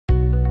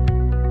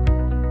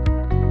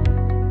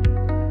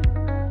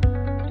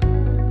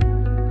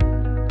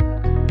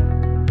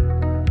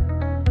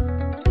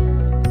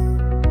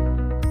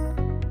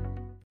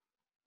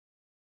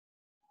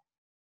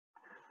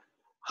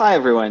Hi,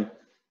 everyone.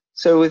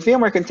 So with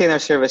VMware Container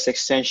Service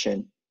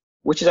Extension,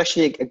 which is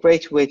actually a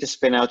great way to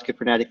spin out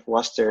Kubernetes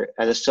cluster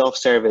as a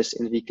self-service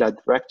in vCloud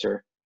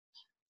Director.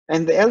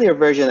 And the earlier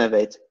version of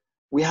it,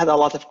 we had a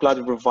lot of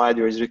cloud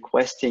providers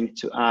requesting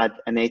to add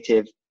a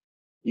native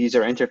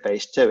user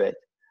interface to it.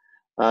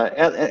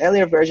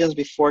 Earlier versions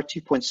before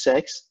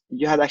 2.6,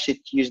 you had actually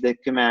to use the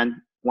command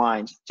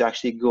lines to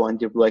actually go and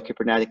deploy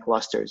Kubernetes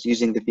clusters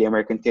using the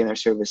VMware Container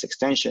Service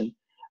Extension,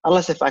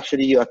 unless if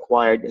actually you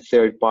acquired a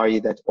third party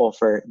that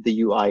offer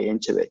the UI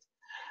into it.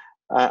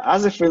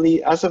 As of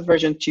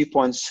version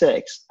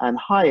 2.6 and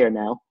higher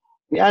now,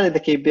 we added the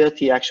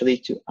capability actually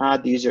to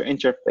add the user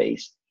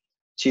interface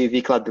to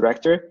vCloud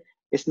Director.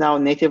 It's now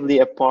natively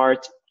a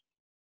part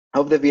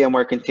of the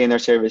VMware Container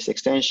Service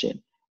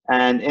Extension.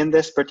 And in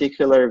this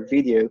particular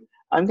video,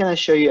 I'm going to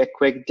show you a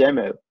quick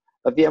demo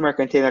of VMware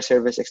Container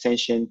Service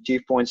Extension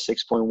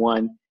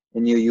 2.6.1, a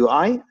new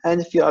UI,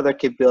 and a few other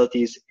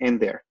capabilities in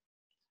there.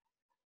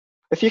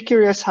 If you're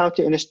curious how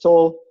to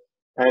install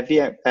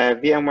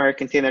VMware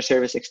Container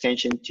Service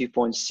Extension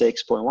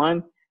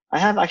 2.6.1, I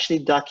have actually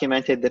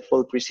documented the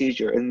full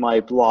procedure in my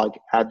blog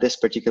at this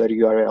particular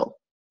URL.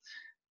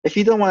 If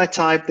you don't want to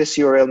type this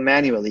URL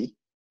manually,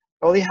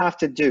 all you have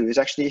to do is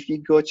actually, if you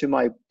go to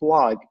my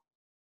blog,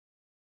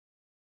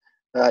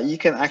 you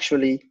can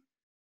actually,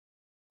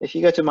 if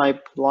you go to my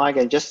blog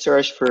and just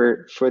search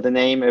for the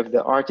name of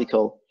the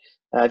article,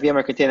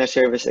 VMware Container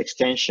Service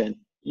Extension,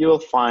 you will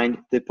find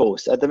the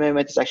post. At the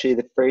moment, it's actually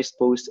the first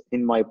post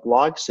in my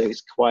blog, so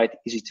it's quite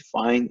easy to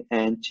find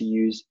and to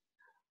use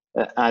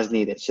as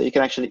needed. So you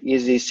can actually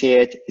easily see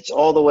it. It's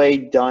all the way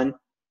done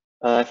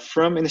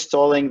from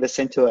installing the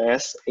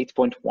CentOS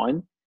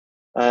 8.1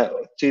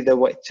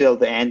 till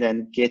the end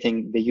and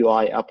getting the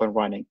UI up and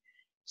running.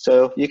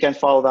 So you can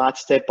follow that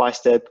step by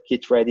step,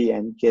 get ready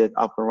and get it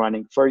up and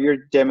running for your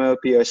demo,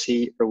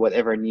 POC, or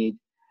whatever need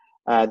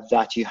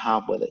that you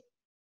have with it.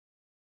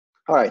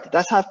 All right,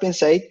 that have been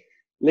said,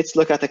 let's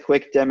look at a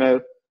quick demo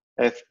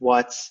of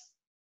what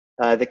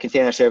the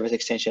container service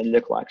extension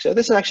look like. So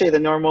this is actually the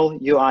normal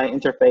UI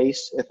interface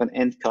of an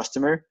end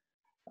customer.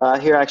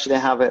 Here actually I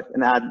have a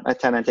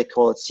tenant, I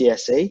call it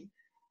CSA.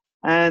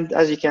 And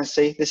as you can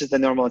see, this is the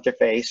normal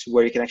interface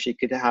where you can actually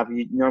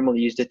normally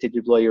use it to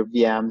deploy your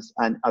VMs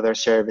and other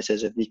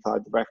services of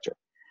vCloud Director.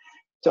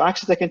 To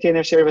access the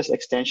container service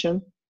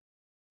extension,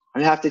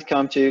 you have to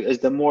come to is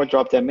the more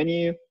drop-down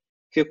menu,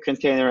 kube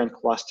container and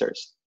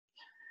clusters.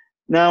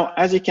 Now,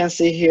 as you can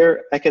see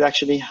here, I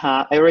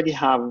already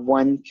have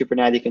one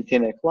Kubernetes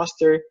container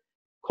cluster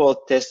called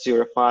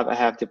test05 I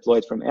have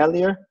deployed from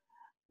earlier.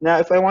 Now,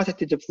 if I wanted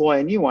to deploy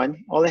a new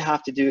one, all I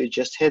have to do is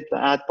just hit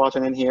the add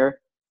button in here,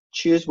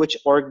 choose which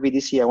org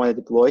VDC I want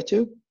to deploy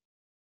to,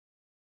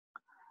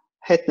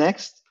 hit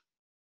next.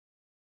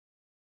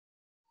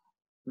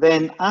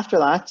 Then after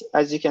that,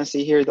 as you can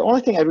see here, the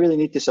only thing I really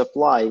need to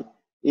supply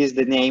is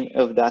the name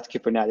of that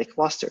Kubernetes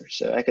cluster.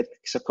 So I could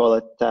call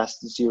it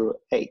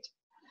test08.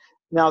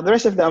 Now, the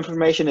rest of the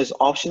information is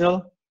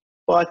optional,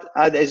 but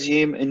I'd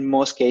assume in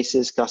most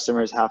cases,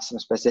 customers have some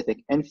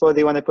specific info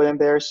they want to put in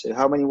there. So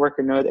how many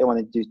worker nodes? I want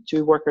to do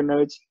 2 worker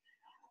nodes.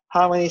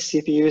 How many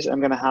CPUs I'm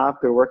going to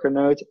have per worker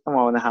node? I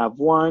want to have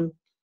 1.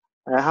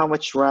 How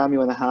much RAM you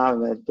want to have?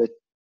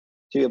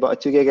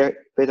 About 2 gigabit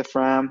of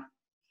RAM.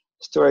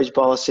 Storage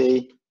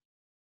policy.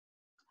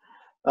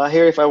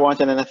 Here, if I want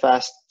an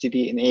NFS to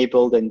be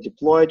enabled and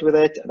deployed with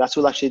it, that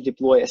will actually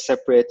deploy a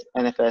separate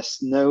NFS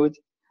node.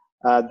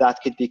 That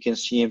could be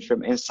consumed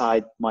from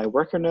inside my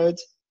worker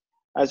nodes.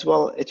 As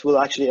well, it will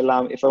actually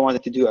allow, if I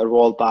wanted to do a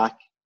rollback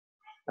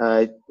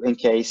in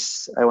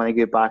case I want to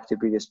go back to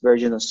previous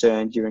version or so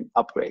on during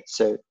upgrade.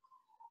 So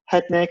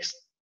hit next.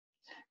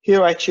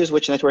 Here I choose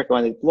which network I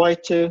want to deploy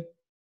to.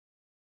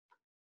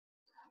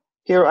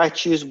 Here I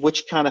choose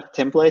which kind of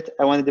template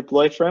I want to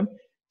deploy from.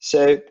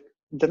 So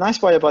the nice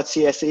part about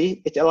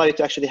CSE, it allows you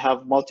to actually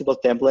have multiple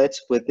templates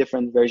with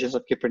different versions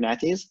of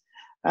Kubernetes,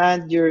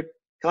 and your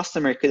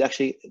customer could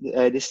actually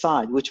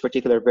decide which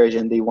particular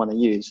version they want to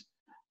use.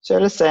 So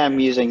let's say I'm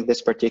using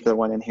this particular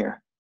one in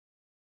here.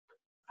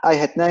 I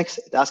hit next,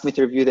 it asks me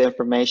to review the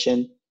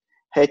information,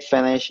 hit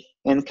finish.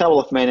 In a couple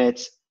of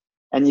minutes,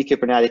 a new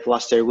Kubernetes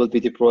cluster will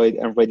be deployed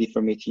and ready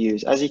for me to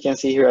use. As you can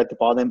see here at the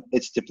bottom,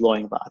 it's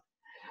deploying that.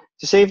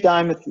 To save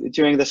time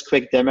during this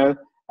quick demo,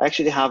 I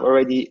actually have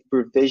already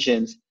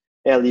provisioned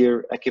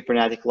earlier a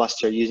Kubernetes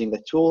cluster using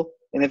the tool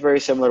in a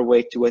very similar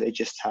way to what I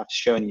just have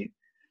shown you.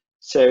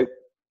 So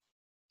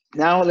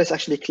now let's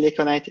actually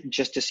click on it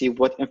just to see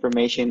what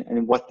information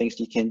and what things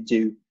you can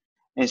do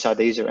inside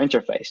the user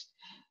interface.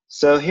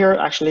 So here,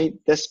 actually,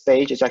 this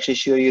page is actually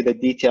showing you the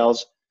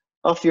details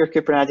of your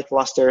Kubernetes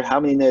cluster, how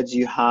many nodes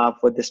you have,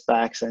 what the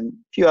specs, and a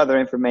few other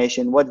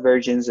information, what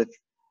versions of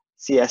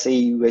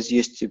CSE was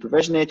used to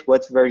provision it,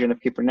 what version of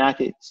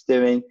Kubernetes it's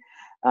doing,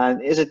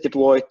 and is it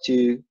deployed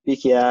to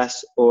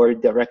PKS or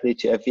directly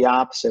to a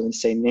vApp? So in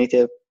say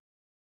native,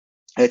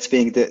 it's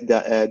being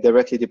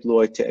directly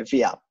deployed to a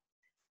vApp.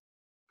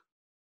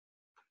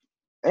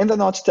 In the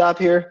nodes tab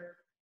here,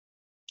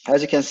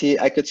 as you can see,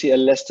 I could see a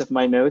list of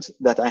my nodes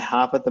that I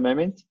have at the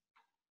moment.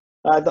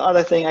 The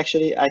other thing,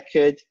 actually, I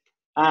could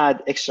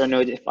add extra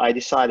nodes if I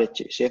decided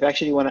to. So if I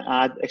actually want to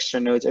add extra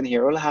nodes in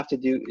here, all I have to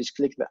do is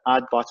click the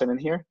add button in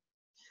here.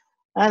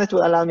 And it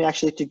will allow me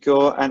actually to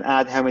go and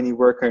add how many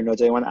worker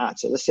nodes I want to add.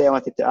 So let's say I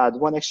wanted to add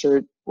one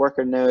extra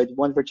worker node,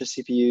 one virtual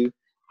CPU,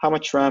 how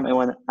much RAM I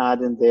want to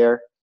add in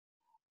there,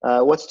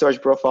 what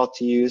storage profile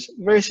to use.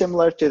 Very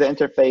similar to the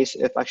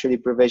interface of actually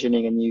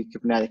provisioning a new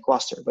Kubernetes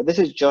cluster. But this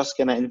is just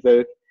going to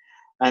invoke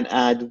and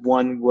add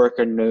one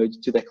worker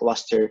node to the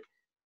cluster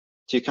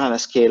to kind of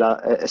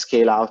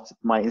scale out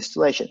my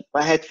installation. If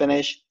I hit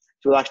finish,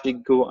 it will actually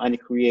go and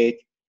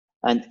create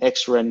an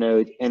extra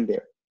node in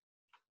there.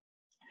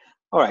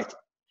 All right.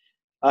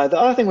 The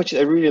other thing which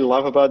I really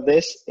love about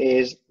this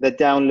is the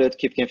download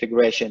kube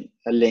configuration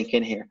link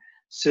in here.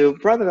 So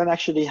rather than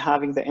actually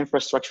having the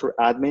infrastructure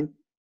admin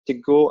to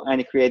go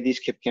and create these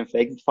kube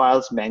config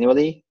files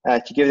manually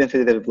to give them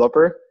to the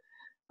developer,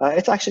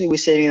 it's actually we're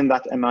saving them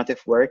that amount of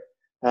work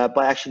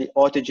by actually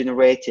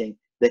auto-generating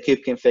the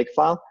kube config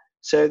file.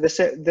 So the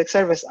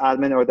service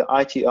admin or the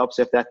IT ops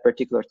of that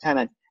particular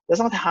tenant does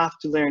not have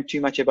to learn too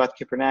much about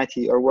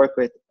Kubernetes or work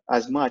with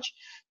as much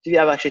to be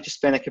able actually to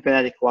spin a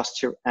Kubernetes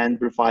cluster and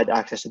provide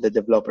access to the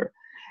developer.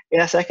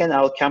 In a second,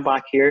 I'll come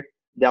back here,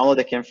 download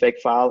the config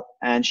file,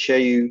 and show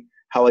you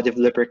how a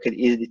developer could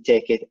easily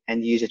take it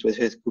and use it with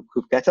his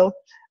kubectl,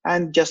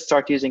 and just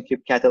start using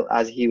kubectl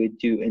as he would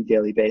do on a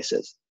daily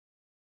basis.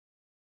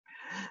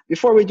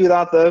 Before we do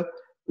that, though,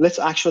 let's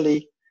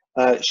actually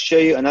show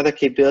you another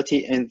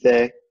capability in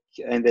the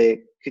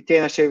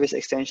Container Service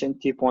Extension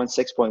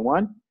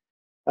 2.6.1,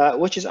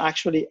 which is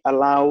actually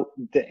allow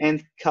the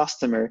end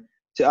customer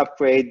to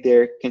upgrade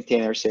their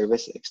container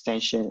service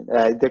extension,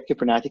 their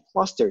Kubernetes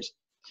clusters.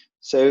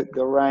 So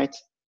the right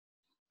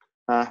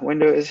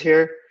window is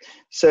here.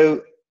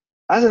 So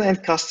as an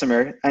end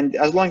customer, and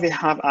as long as they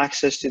have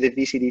access to the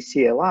VCD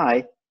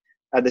CLI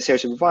at the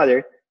service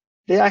provider,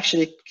 they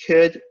actually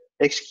could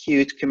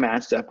execute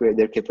commands to upgrade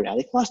their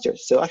Kubernetes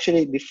clusters. So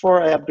actually,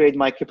 before I upgrade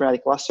my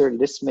Kubernetes cluster,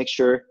 let's make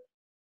sure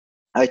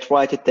I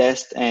try to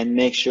test and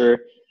make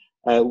sure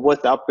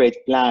what the upgrade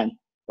plan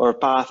or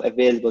path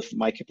available for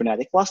my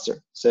Kubernetes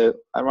cluster. So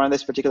I run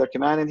this particular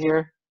command in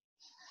here.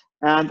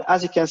 And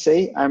as you can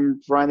see,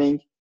 I'm running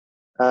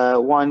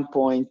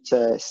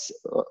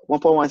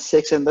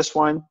 1.16 in this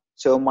one.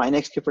 So my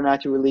next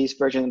Kubernetes release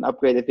version and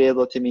upgrade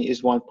available to me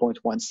is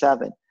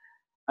 1.17.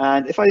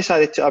 And if I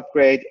decided to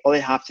upgrade, all I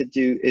have to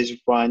do is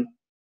run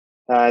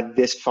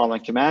this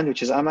following command,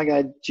 which is I'm not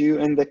going to do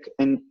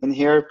in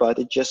here, but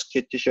it's just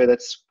good to show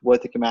that's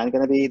what the command is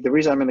going to be. The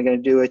reason I'm going to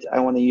do it, I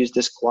want to use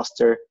this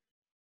cluster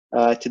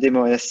to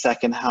demo in a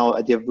second how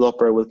a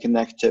developer will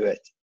connect to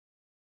it.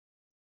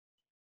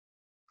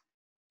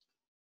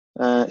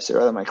 So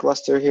rather my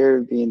cluster here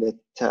would be in the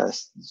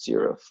test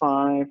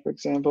 05, for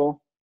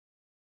example.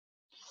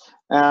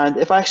 And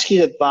if I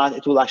executed that,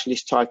 it will actually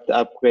start the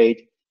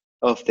upgrade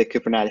of the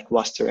Kubernetes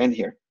cluster in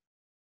here.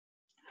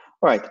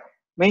 All right,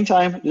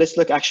 meantime, let's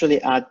look actually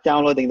at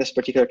downloading this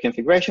particular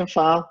configuration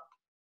file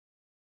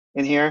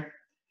in here.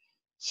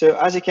 So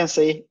as you can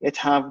see, it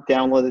have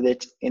downloaded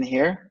it in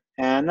here.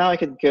 And now I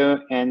could go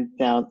and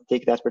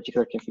take that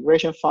particular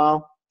configuration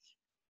file.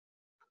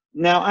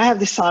 Now I have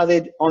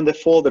decided on the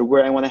folder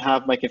where I want to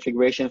have my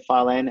configuration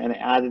file in, and I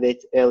added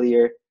it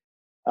earlier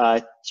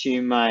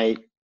to my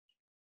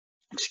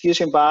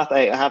execution path.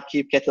 I have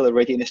kubectl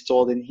already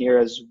installed in here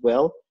as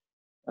well.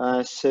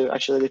 So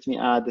actually, let me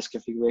add this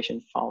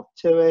configuration file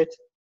to it.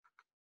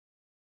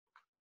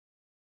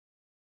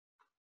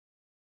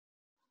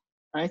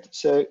 All right,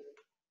 so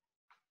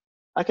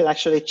I could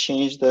actually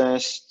change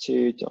this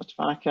to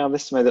 .backup.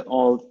 This is my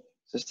old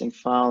existing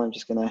file. I'm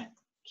just gonna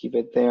keep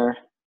it there.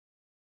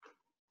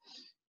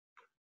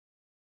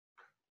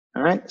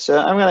 All right, so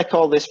I'm gonna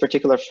call this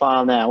particular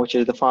file now, which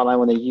is the file I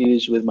want to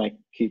use with my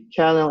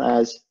kubectl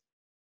as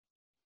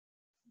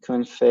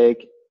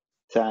config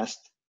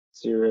test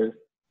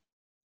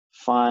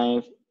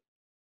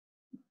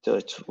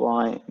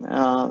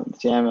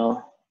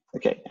 05.yml.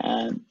 Okay,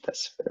 and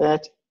that's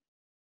it.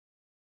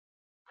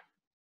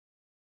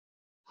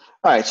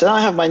 All right, so now I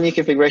have my new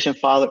configuration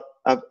file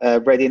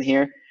ready in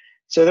here.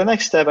 So the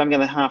next step I'm going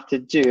to have to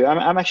do,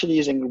 I'm actually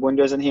using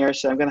Windows in here,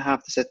 so I'm going to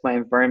have to set my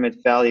environment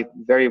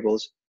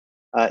variables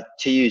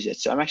to use it.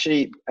 So I'm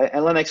actually,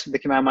 in Linux, the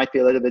command might be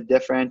a little bit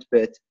different,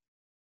 but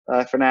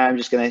for now, I'm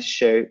just going to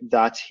show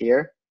that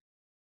here.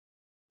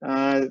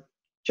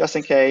 Just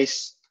in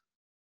case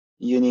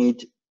you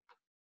need,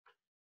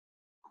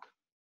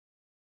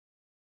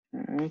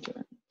 all right,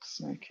 a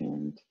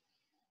second.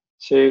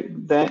 So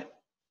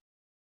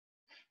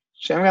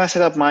I'm going to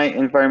set up my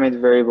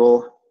environment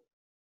variable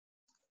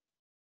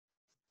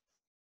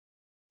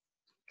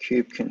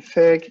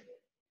kubeconfig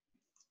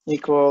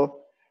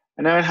equal,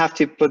 and now I have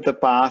to put the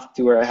path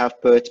to where I have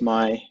put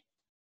my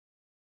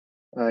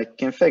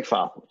config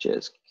file, which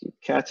is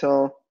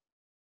kubectl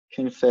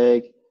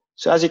config.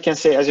 So as you can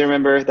see, as you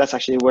remember, that's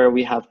actually where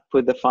we have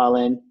put the file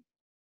in.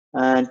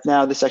 And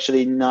now this is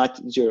actually not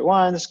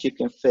 01, it's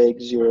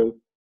kubeconfig 0.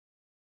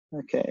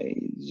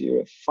 Okay,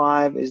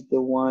 05 is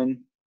the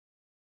one.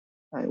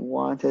 I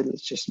wanted.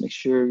 Let's just make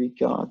sure we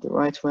got the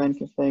right one.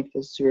 Config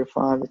this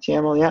 05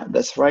 YAML. Yeah,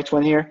 that's the right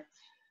one here.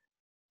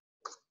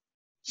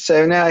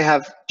 So now I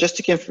have, just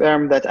to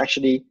confirm that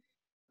actually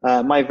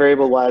my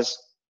variable was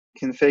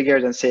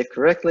configured and saved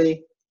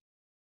correctly.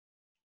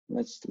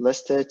 Let's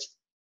list it.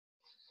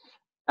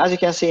 As you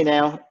can see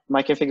now,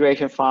 my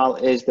configuration file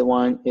is the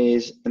one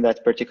is in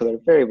that particular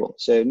variable.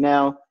 So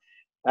now,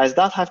 as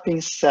that has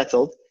been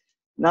settled,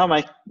 now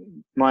my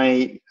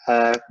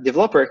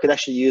developer could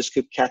actually use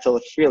kubectl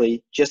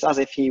freely, just as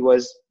if he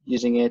was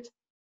using it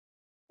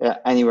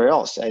anywhere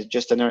else, as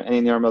just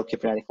any normal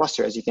Kubernetes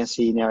cluster. As you can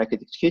see now, I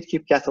could execute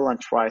kubectl and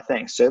try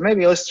things. So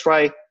maybe let's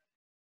try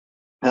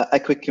a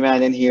quick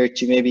command in here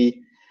to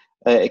maybe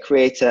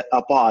create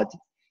a pod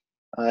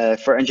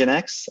for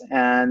Nginx,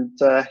 and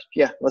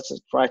yeah, let's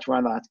try to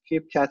run that.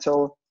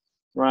 Kubectl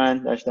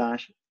run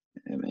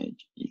 --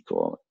 image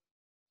equal.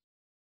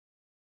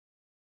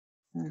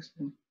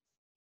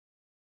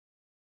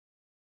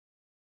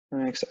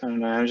 Next, I don't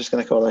know, I'm just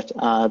going to call it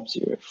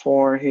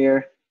ab04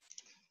 here.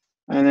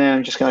 And then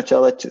I'm just going to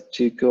tell it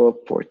to go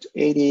port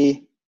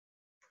 80.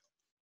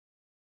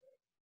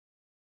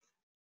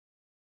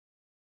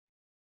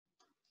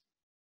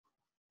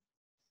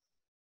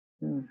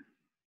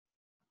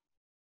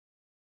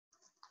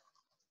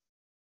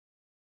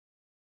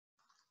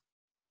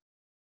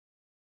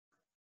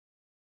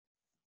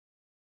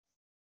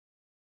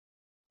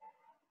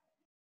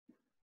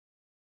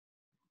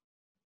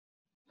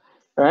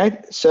 All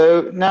right,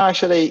 so now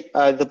actually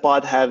the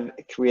bot have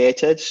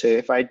created. So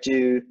if I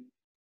do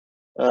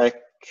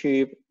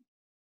kubectl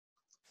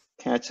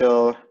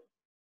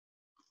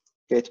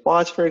get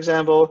bots, for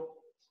example,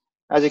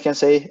 as you can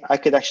see, I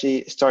could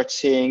actually start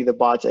seeing the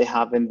bots I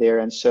have in there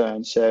and so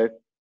on. So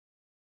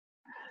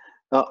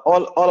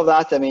all of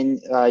that, I mean,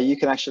 you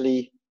can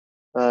actually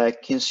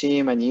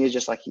consume and use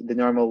just like the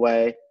normal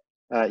way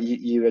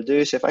you will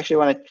do. So if I actually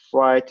want to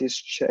try to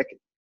check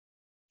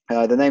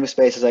the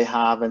namespaces I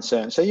have and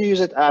so on. So you use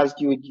it as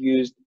you would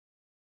use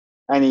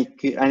any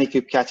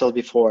kubectl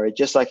before,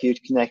 just like you're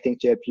connecting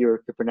to a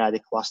pure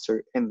Kubernetes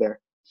cluster in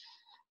there.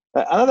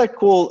 Another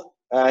cool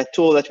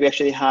tool that we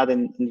actually had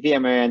in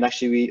VMware, and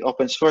actually we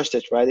open sourced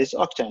it, right, is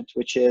Octant,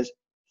 which is,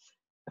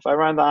 if I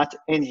run that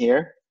in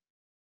here,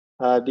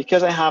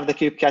 because I have the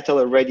kubectl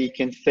already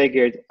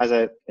configured as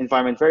an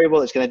environment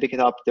variable, it's going to pick it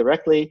up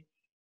directly.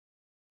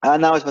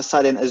 And now it's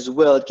sudden as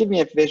well, it gives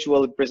me a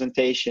visual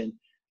presentation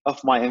of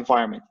my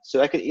environment.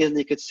 So I could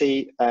easily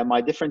see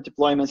my different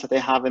deployments that I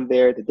have in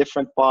there, the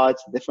different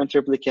pods, the different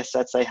replicate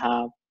sets I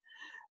have,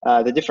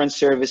 the different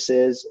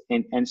services,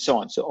 and so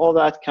on. So all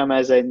that come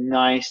as a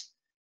nice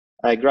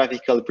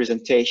graphical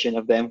presentation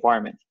of the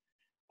environment.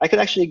 I could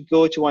actually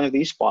go to one of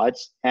these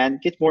pods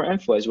and get more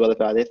info as well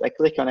about it. I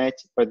click on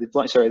it, or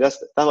deploy, sorry, that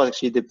was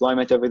actually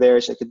deployment over there,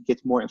 so I could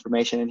get more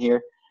information in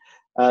here.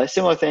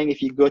 Similar thing,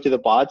 if you go to the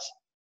pods,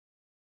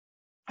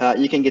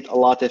 you can get a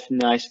lot of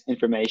nice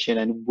information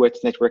and what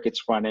network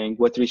it's running,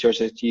 what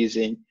resources it's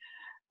using,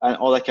 and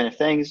all that kind of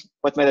things.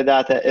 What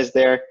metadata is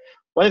there?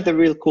 One of the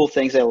real cool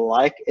things I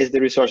like is the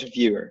resource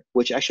viewer,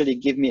 which actually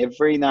give me a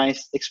very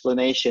nice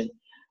explanation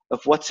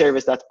of what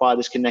service that pod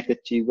is connected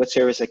to, what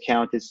service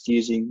account it's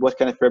using, what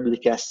kind of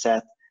replica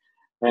set,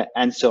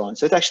 and so on.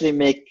 So it actually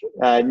make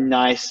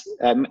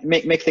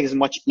make things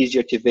much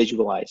easier to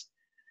visualize.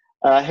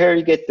 Here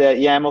you get the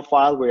YAML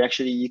file where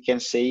actually you can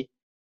see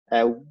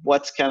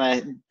what kind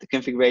of the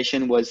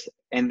configuration was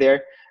in there.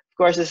 Of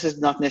course, this is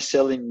not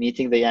necessarily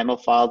meeting the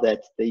YAML file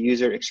that the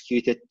user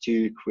executed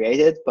to create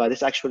it, but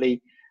it's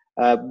actually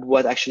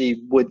what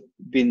actually would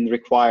been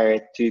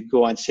required to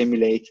go and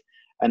simulate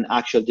an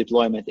actual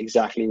deployment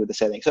exactly with the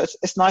settings. So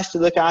it's nice to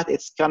look at.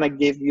 It's kind of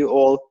give you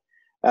all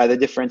the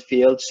different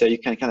fields, so you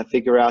can kind of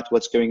figure out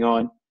what's going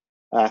on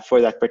for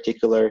that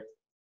particular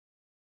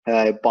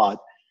pod.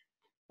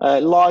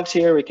 Logs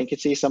here, we can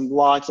see some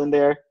logs in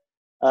there.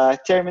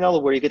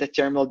 Terminal, where you get a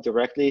terminal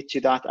directly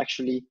to that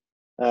actually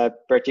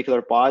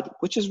particular pod,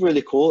 which is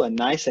really cool and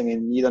nice. I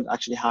mean, you don't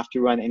actually have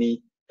to run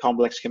any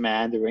complex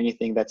command or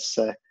anything that's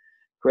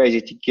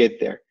crazy to get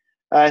there.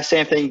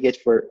 Same thing you get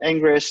for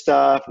ingress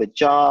stuff, the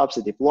jobs,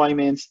 the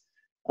deployments.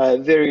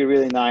 Very,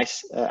 really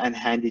nice and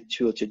handy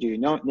tool to do.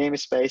 No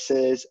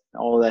namespaces,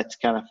 all that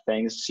kind of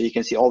things. So you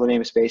can see all the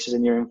namespaces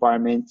in your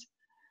environment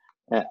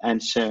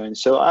and so on.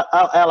 So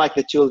I like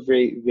the tool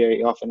very,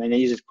 very often, and I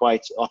use it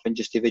quite often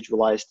just to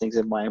visualize things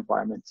in my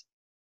environment.